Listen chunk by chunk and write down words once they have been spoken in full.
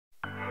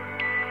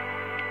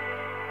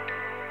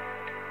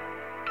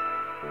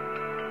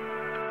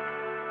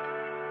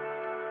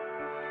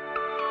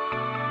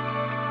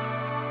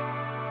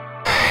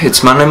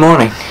It's Monday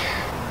morning.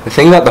 The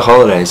thing about the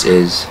holidays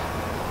is,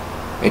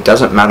 it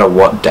doesn't matter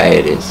what day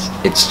it is,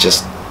 it's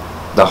just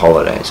the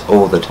holidays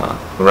all the time.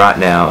 Right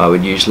now I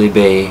would usually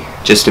be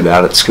just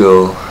about at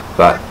school,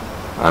 but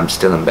I'm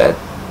still in bed.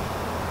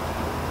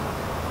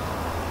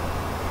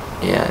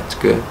 Yeah, it's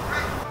good.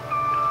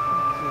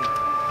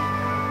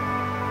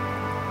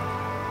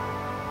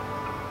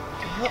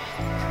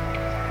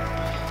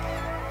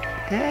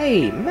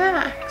 Hey,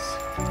 Max!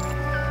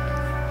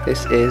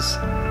 This is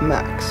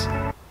Max.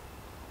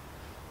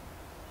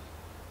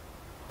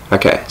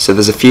 Okay, so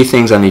there's a few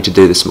things I need to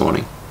do this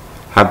morning.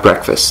 Have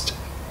breakfast.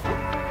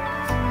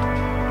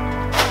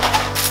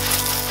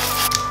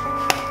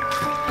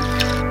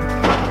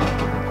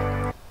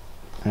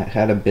 I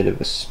had a bit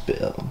of a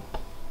spill.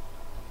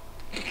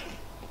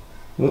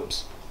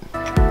 Whoops.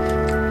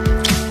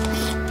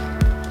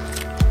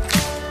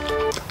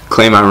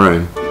 Clean my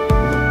room.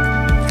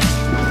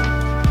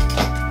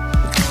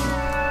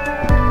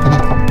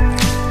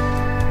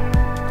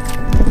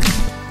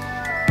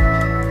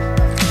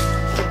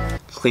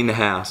 Clean the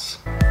house.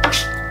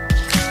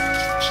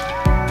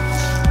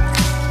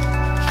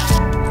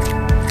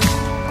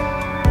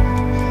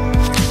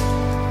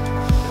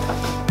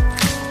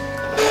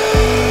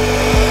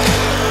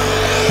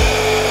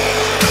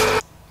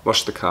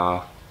 Wash the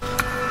car.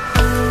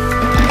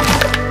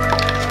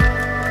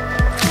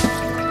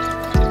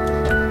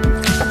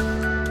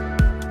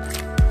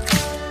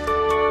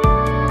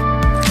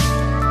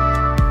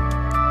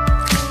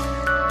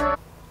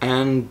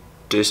 And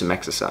do some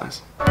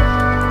exercise.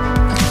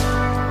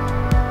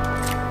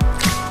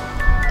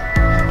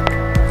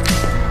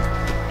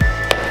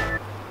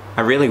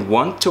 I really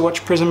want to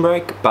watch Prison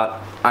Break,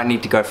 but I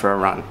need to go for a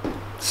run.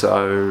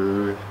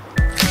 So...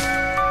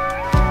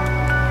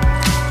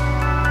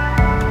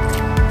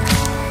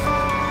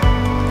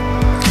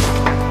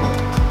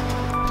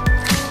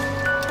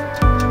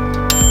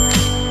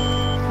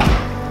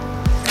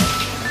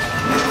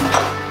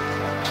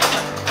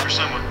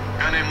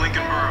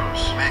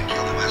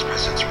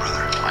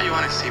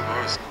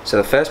 So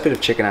the first bit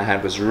of chicken I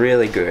had was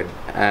really good,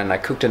 and I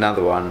cooked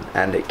another one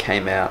and it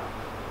came out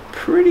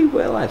pretty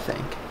well, I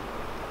think.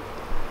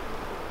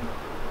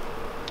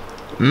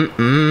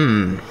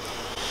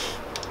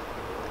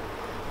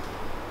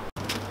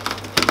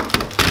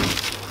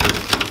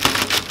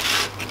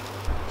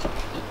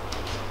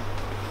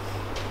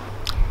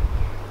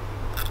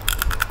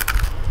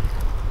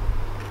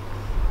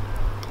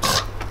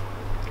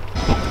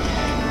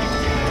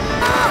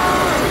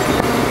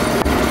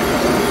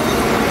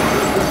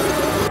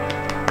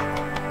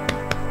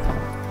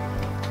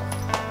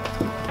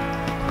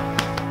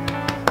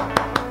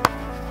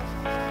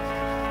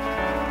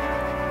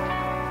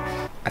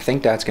 I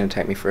think Dad's going to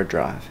take me for a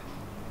drive.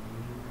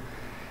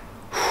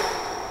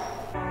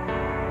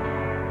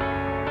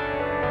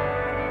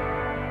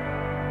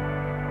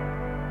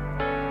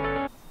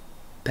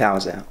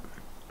 Power's out.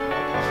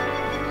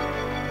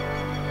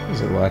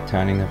 Is it worth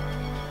turning the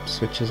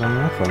switches on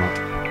and off or not?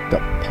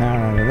 Got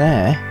power over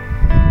there.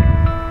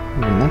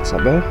 In that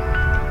suburb.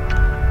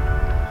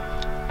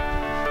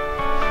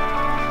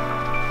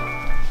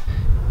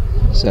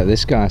 So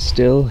this guy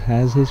still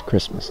has his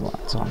Christmas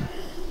lights on.